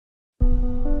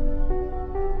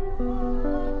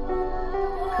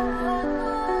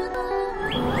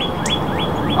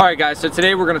Alright guys, so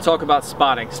today we're going to talk about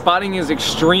spotting. Spotting is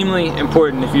extremely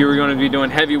important if you're going to be doing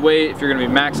heavy weight, if you're going to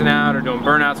be maxing out or doing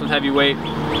burnouts with heavy weight,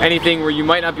 anything where you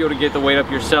might not be able to get the weight up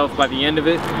yourself by the end of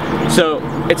it. So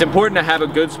it's important to have a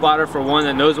good spotter, for one,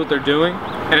 that knows what they're doing,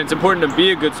 and it's important to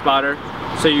be a good spotter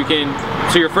so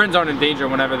your friends aren't in danger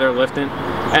whenever they're lifting.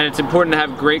 And it's important to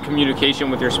have great communication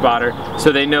with your spotter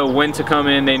so they know when to come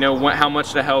in, they know how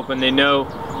much to help, and they know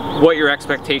what your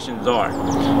expectations are.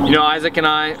 You know, Isaac and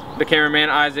I, the cameraman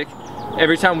Isaac,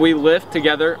 every time we lift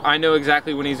together, I know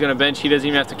exactly when he's going to bench. He doesn't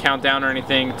even have to count down or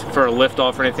anything for a lift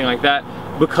off or anything like that,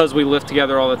 because we lift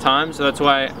together all the time. So that's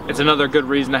why it's another good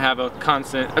reason to have a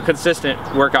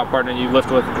consistent workout partner you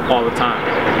lift with all the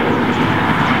time.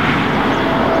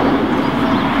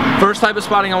 First type of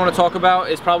spotting I want to talk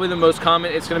about is probably the most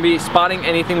common. It's going to be spotting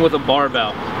anything with a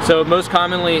barbell. So most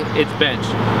commonly it's bench.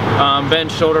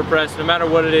 Bench, shoulder press, no matter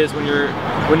what it is, when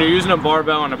you're using a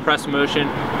barbell on a press motion,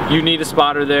 you need a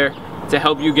spotter there to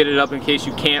help you get it up in case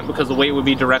you can't, because the weight would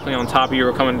be directly on top of you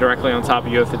or coming directly on top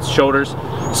of you if it's shoulders.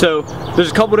 So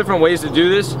there's a couple different ways to do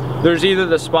this. There's either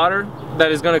the spotter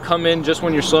that is going to come in just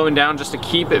when you're slowing down, just to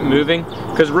keep it moving,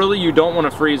 because really you don't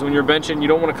want to freeze. When you're benching, you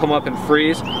don't want to come up and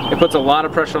freeze. It puts a lot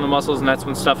of pressure on the muscles, and that's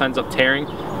when stuff ends up tearing.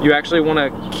 You actually want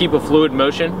to keep a fluid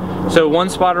motion. So one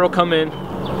spotter will come in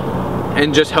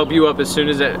and just help you up as soon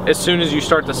as you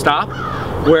start to stop.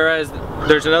 Whereas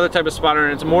there's another type of spotter,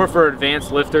 and it's more for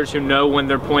advanced lifters who know when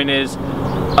their point is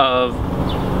of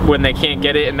when they can't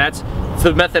get it, and that's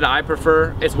the method I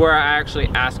prefer. It's where I actually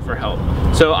ask for help.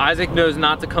 So Isaac knows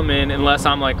not to come in unless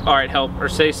I'm like, all right, help, or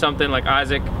say something like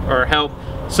Isaac or help,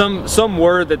 some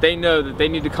word that they know that they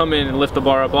need to come in and lift the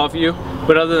bar up off you.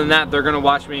 But other than that, they're gonna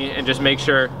watch me and just make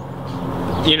sure,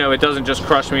 you know, it doesn't just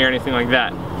crush me or anything like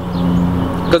that.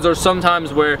 Because there's some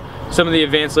times where some of the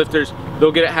advanced lifters,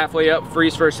 they'll get it halfway up,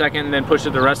 freeze for a second, and then push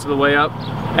it the rest of the way up.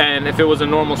 And if it was a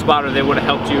normal spotter, they would have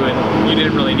helped you, and you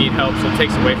didn't really need help, so it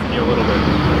takes away from you a little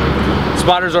bit.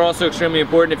 Spotters are also extremely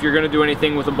important if you're going to do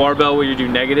anything with a barbell where you do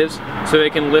negatives, so they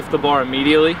can lift the bar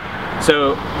immediately.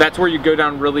 So that's where you go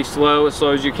down really slow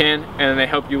as you can, and then they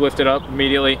help you lift it up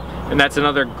immediately. And that's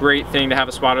another great thing to have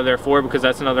a spotter there for, because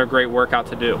that's another great workout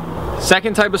to do.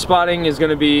 Second type of spotting is going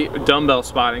to be dumbbell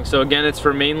spotting. So again, it's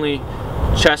for mainly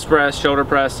chest press, shoulder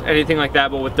press, anything like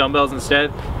that, but with dumbbells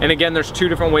instead. And again, there's two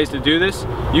different ways to do this.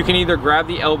 You can either grab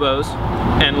the elbows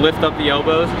and lift up the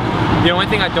elbows. The only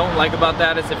thing I don't like about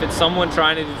that is if it's someone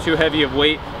trying to do too heavy of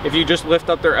weight, if you just lift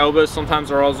up their elbows, sometimes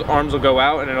their arms will go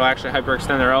out and it'll actually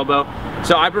hyperextend their elbow.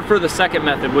 So I prefer the second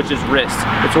method, which is wrist.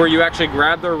 It's where you actually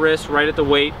grab their wrist right at the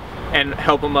weight and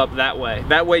help them up that way.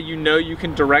 That way you know you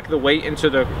can direct the weight into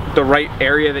the right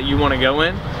area that you want to go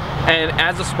in. And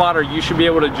as a spotter, you should be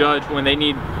able to judge when they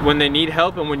need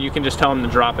help and when you can just tell them to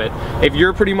drop it. If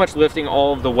you're pretty much lifting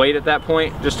all of the weight at that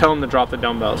point, just tell them to drop the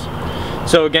dumbbells.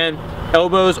 So again,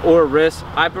 elbows or wrists.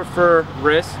 I prefer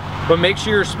wrists, but make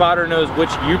sure your spotter knows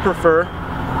which you prefer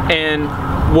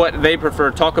and what they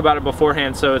prefer. Talk about it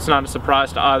beforehand so it's not a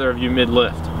surprise to either of you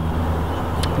mid-lift.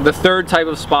 The third type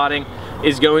of spotting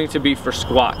is going to be for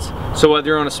squats. So whether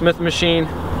you're on a Smith machine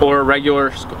or a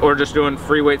regular, or just doing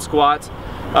free weight squats,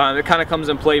 it kind of comes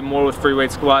in play more with free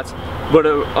weight squats. But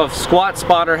a squat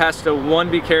spotter has to,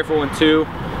 one, be careful, and two,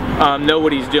 know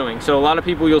what he's doing. So a lot of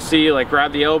people you'll see like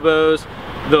grab the elbows,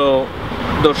 they'll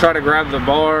try to grab the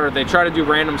bar, they try to do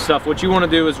random stuff. What you want to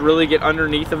do is really get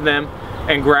underneath of them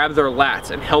and grab their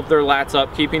lats and help their lats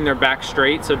up, keeping their back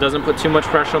straight so it doesn't put too much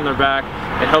pressure on their back.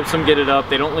 It helps them get it up.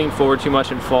 They don't lean forward too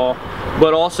much and fall.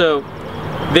 But also,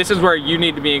 this is where you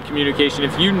need to be in communication.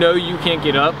 If you know you can't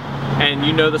get up and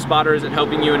you know the spotter isn't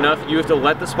helping you enough, you have to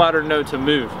let the spotter know to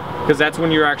move, because that's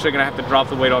when you're actually going to have to drop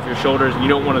the weight off your shoulders. You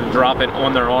don't want to drop it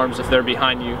on their arms if they're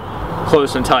behind you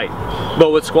close and tight.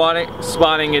 But with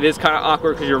spotting, it is kind of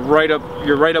awkward because you're right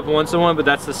up on someone, but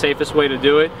that's the safest way to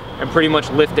do it, and pretty much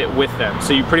lift it with them.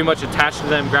 So you pretty much attach to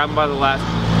them, grab them by the lats,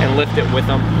 and lift it with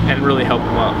them and really help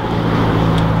them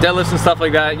up. Deadlifts and stuff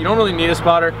like that, you don't really need a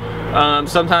spotter.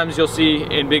 Sometimes you'll see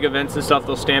in big events and stuff,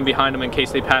 they'll stand behind them in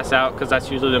case they pass out, because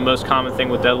that's usually the most common thing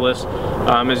with deadlifts,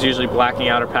 is usually blacking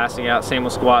out or passing out. Same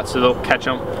with squats, so they'll catch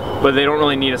them, but they don't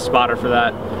really need a spotter for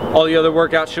that. All the other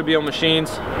workouts should be on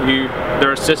machines.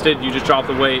 They're assisted, you just drop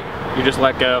the weight, you just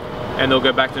let go, and they'll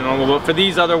go back to normal. But for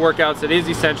these other workouts, it is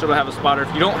essential to have a spotter.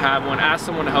 If you don't have one, ask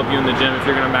someone to help you in the gym if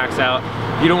you're gonna max out.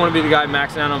 You don't wanna be the guy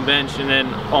maxing out on bench and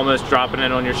then almost dropping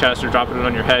it on your chest or dropping it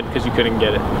on your head because you couldn't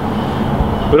get it.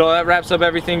 But all that wraps up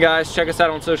everything, guys. Check us out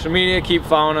on social media, keep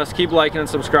following us, keep liking and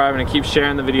subscribing, and keep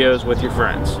sharing the videos with your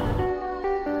friends.